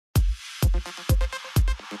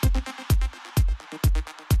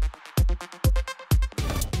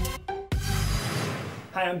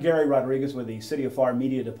Hi, I'm Gary Rodriguez with the City of Pharr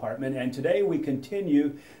Media Department, and today we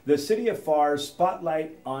continue the City of Pharr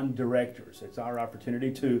Spotlight on Directors. It's our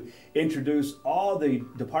opportunity to introduce all the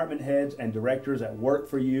department heads and directors that work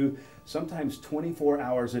for you, sometimes 24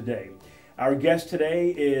 hours a day. Our guest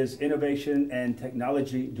today is Innovation and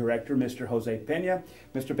Technology Director, Mr. Jose Pena.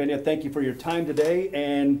 Mr. Pena, thank you for your time today,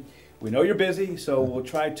 and we know you're busy, so we'll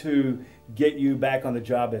try to get you back on the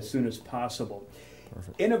job as soon as possible.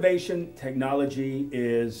 Perfect. Innovation technology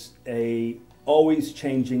is a always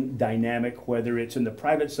changing dynamic, whether it's in the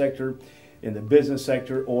private sector, in the business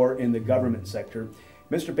sector, or in the government sector.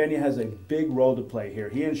 Mr. Pena has a big role to play here.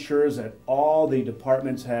 He ensures that all the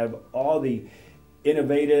departments have all the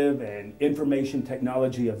innovative and information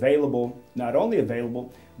technology available, not only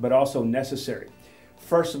available, but also necessary.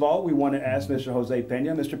 First of all, we want to ask Mr. Jose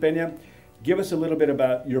Pena. Mr. Pena, give us a little bit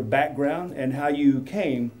about your background and how you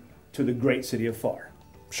came to the great city of Pharr.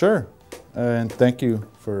 Sure, and thank you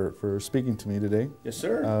for speaking to me today. Yes,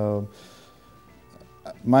 sir.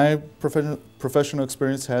 My professional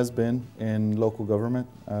experience has been in local government.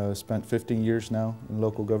 Spent 15 years now in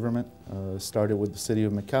local government. Started with the city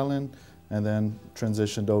of McAllen and then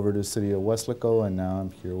transitioned over to the city of Weslaco, and now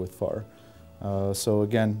I'm here with Pharr. So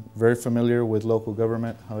again, very familiar with local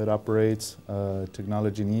government, how it operates,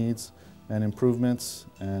 technology needs and improvements,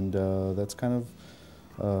 and that's kind of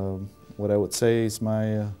what I would say is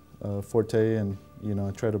my forte, and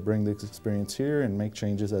I try to bring this experience here and make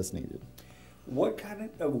changes as needed. What kind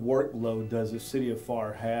of workload does the city of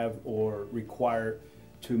Pharr have or require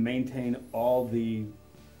to maintain all the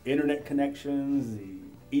internet connections,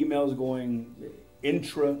 the emails going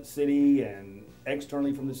intra-city and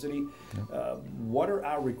externally from the city? Yeah. What are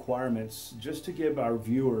our requirements, just to give our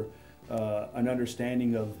viewer an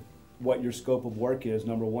understanding of what your scope of work is,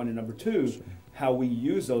 number one, and number two, sure, how we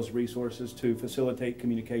use those resources to facilitate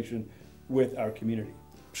communication with our community?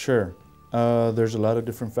 Sure. There's a lot of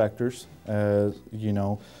different factors. We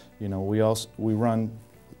run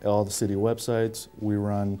all the city websites, we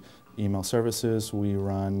run email services, we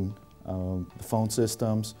run the phone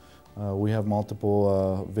systems, we have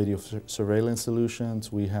multiple video surveillance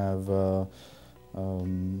solutions, we have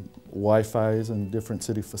Wi-Fi's in different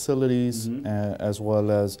city facilities, as well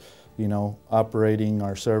as operating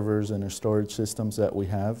our servers and our storage systems that we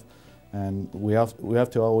have, and we have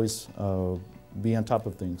to always be on top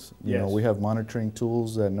of things. Yes. We have monitoring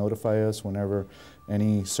tools that notify us whenever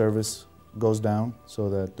any service goes down, so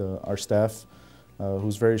that our staff,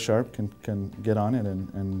 who's very sharp, can get on it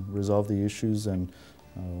and resolve the issues and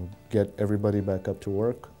get everybody back up to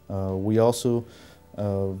work. We also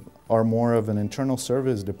are more of an internal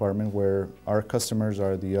service department where our customers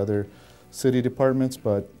are the other city departments,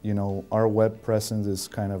 but our web presence is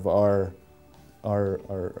kind of our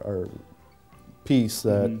piece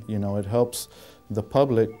that it helps the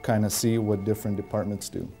public kind of see what different departments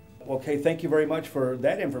do. Okay, thank you very much for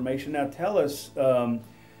that information. Now tell us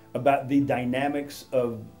about the dynamics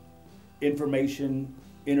of information,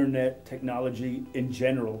 internet technology in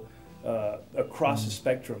general across the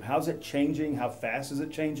spectrum. How's it changing? How fast is it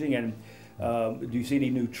changing? And do you see any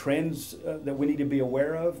new trends that we need to be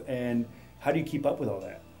aware of? And how do you keep up with all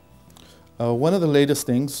that? One of the latest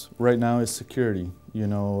things right now is security.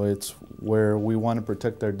 It's where we want to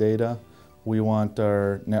protect our data. We want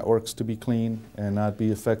our networks to be clean and not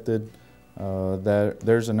be affected.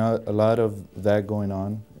 There's a lot of that going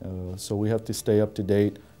on. So we have to stay up to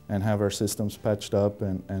date and have our systems patched up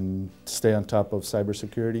and stay on top of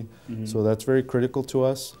cybersecurity. So that's very critical to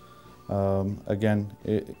us. Again,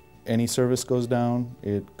 any service goes down,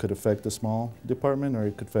 it could affect a small department or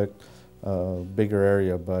it could affect a bigger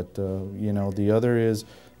area. But the other is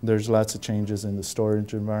there's lots of changes in the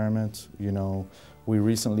storage environment. We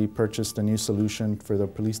recently purchased a new solution for the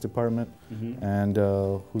police department, and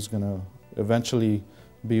who's going to eventually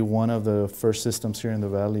be one of the first systems here in the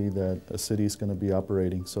valley that a city is going to be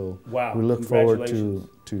operating. So wow, we look forward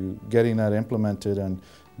to getting that implemented and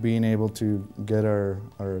being able to get our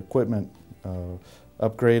equipment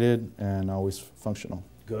upgraded and always functional.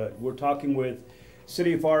 Good. We're talking with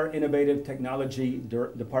City of Pharr Innovative Technology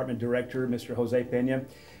Department Director, Mr. Jose Pena.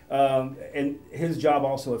 And his job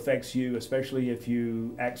also affects you, especially if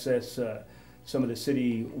you access some of the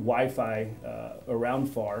city Wi-Fi around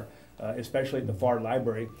Pharr, especially at the Pharr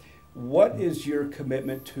Library. What is your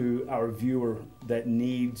commitment to our viewer that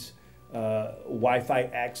needs Wi-Fi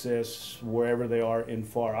access wherever they are in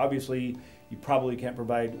Pharr? Obviously, you probably can't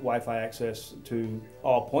provide Wi-Fi access to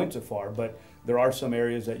all points of Pharr, but there are some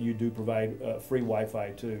areas that you do provide free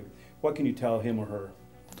Wi-Fi to. What can you tell him or her?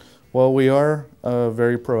 Well, we are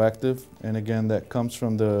very proactive, and again, that comes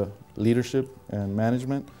from the leadership and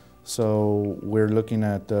management. So we're looking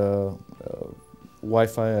at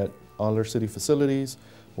Wi-Fi at all our city facilities.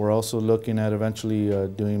 We're also looking at eventually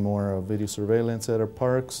doing more video surveillance at our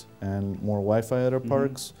parks and more Wi-Fi at our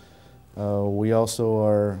parks. We also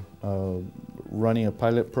are running a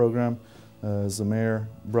pilot program, as the mayor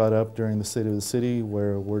brought up, during the State of the City,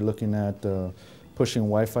 where we're looking at pushing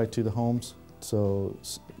Wi-Fi to the homes. So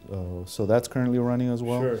that's currently running as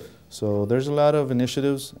well. Sure. So there's a lot of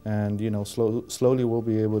initiatives, and slowly we'll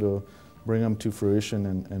be able to bring them to fruition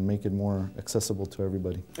and make it more accessible to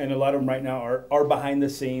everybody. And a lot of them right now are behind the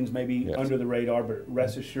scenes, maybe Yes. under the radar, but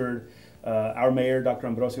rest assured, our mayor, Dr.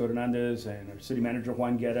 Ambrosio Hernandez, and our city manager,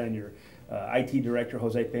 Juan Guerra, and your IT director,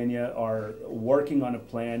 Jose Pena, are working on a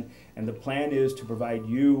plan, and the plan is to provide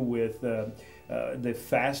you with the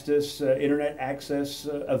fastest internet access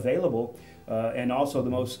available, and also the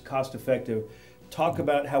most cost-effective. Talk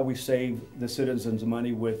about how we save the citizens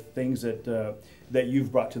money with things that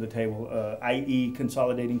you've brought to the table, i.e.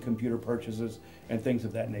 consolidating computer purchases and things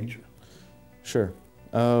of that nature. Sure.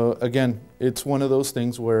 Again, it's one of those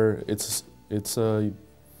things where it's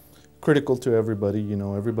critical to everybody.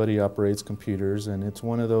 Everybody operates computers, and it's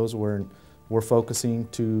one of those where we're focusing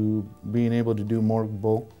to being able to do more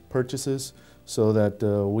bulk purchases so that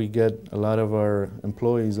we get a lot of our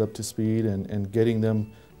employees up to speed and getting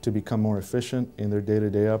them to become more efficient in their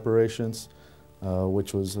day-to-day operations,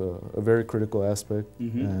 which was a very critical aspect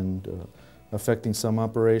and affecting some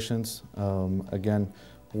operations. Again,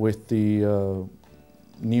 with the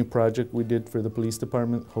new project we did for the police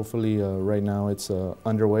department, hopefully right now it's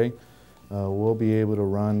underway. We'll be able to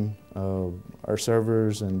run our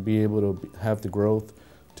servers and be able to have the growth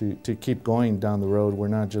to keep going down the road. We're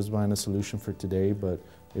not just buying a solution for today, but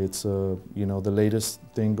it's the latest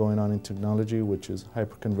thing going on in technology, which is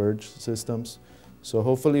hyper-converged systems. So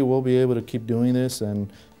hopefully we'll be able to keep doing this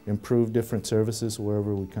and improve different services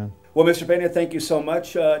wherever we can. Well, Mr. Pena, thank you so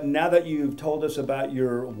much. Now that you've told us about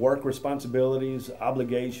your work responsibilities,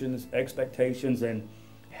 obligations, expectations, and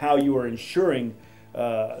how you are ensuring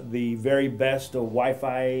the very best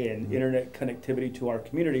Wi-Fi and internet connectivity to our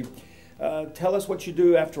community, tell us what you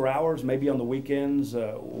do after hours, maybe on the weekends,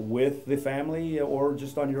 with the family or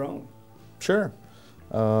just on your own. Sure.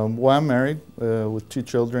 Well, I'm married with 2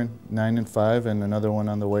 children, 9 and 5, and another one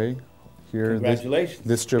on the way here Congratulations.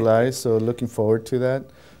 this July, so looking forward to that.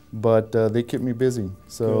 But they keep me busy.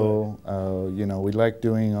 So, we like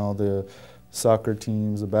doing all the soccer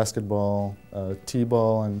teams, the basketball,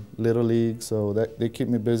 t-ball, and Little League, so they keep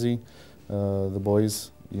me busy. The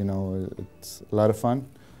boys, it's a lot of fun.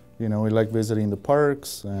 We like visiting the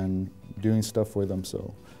parks and doing stuff with them,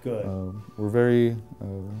 so good. We're very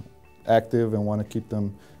active and want to keep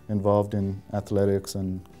them involved in athletics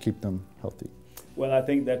and keep them healthy. Well, I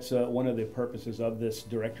think that's one of the purposes of this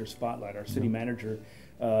Director Spotlight. Our city manager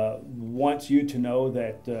wants you to know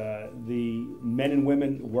that the men and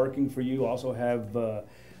women working for you also have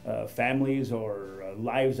families or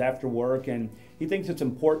lives after work, and he thinks it's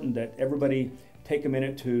important that everybody take a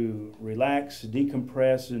minute to relax,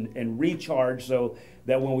 decompress, and recharge, so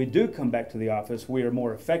that when we do come back to the office, we are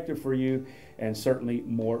more effective for you and certainly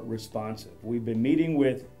more responsive. We've been meeting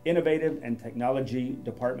with Innovative and Technology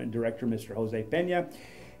Department Director, Mr. Jose Pena,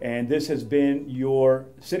 and this has been your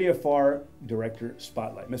City of Pharr Director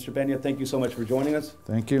Spotlight. Mr. Pena, thank you so much for joining us.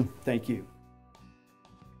 Thank you. Thank you.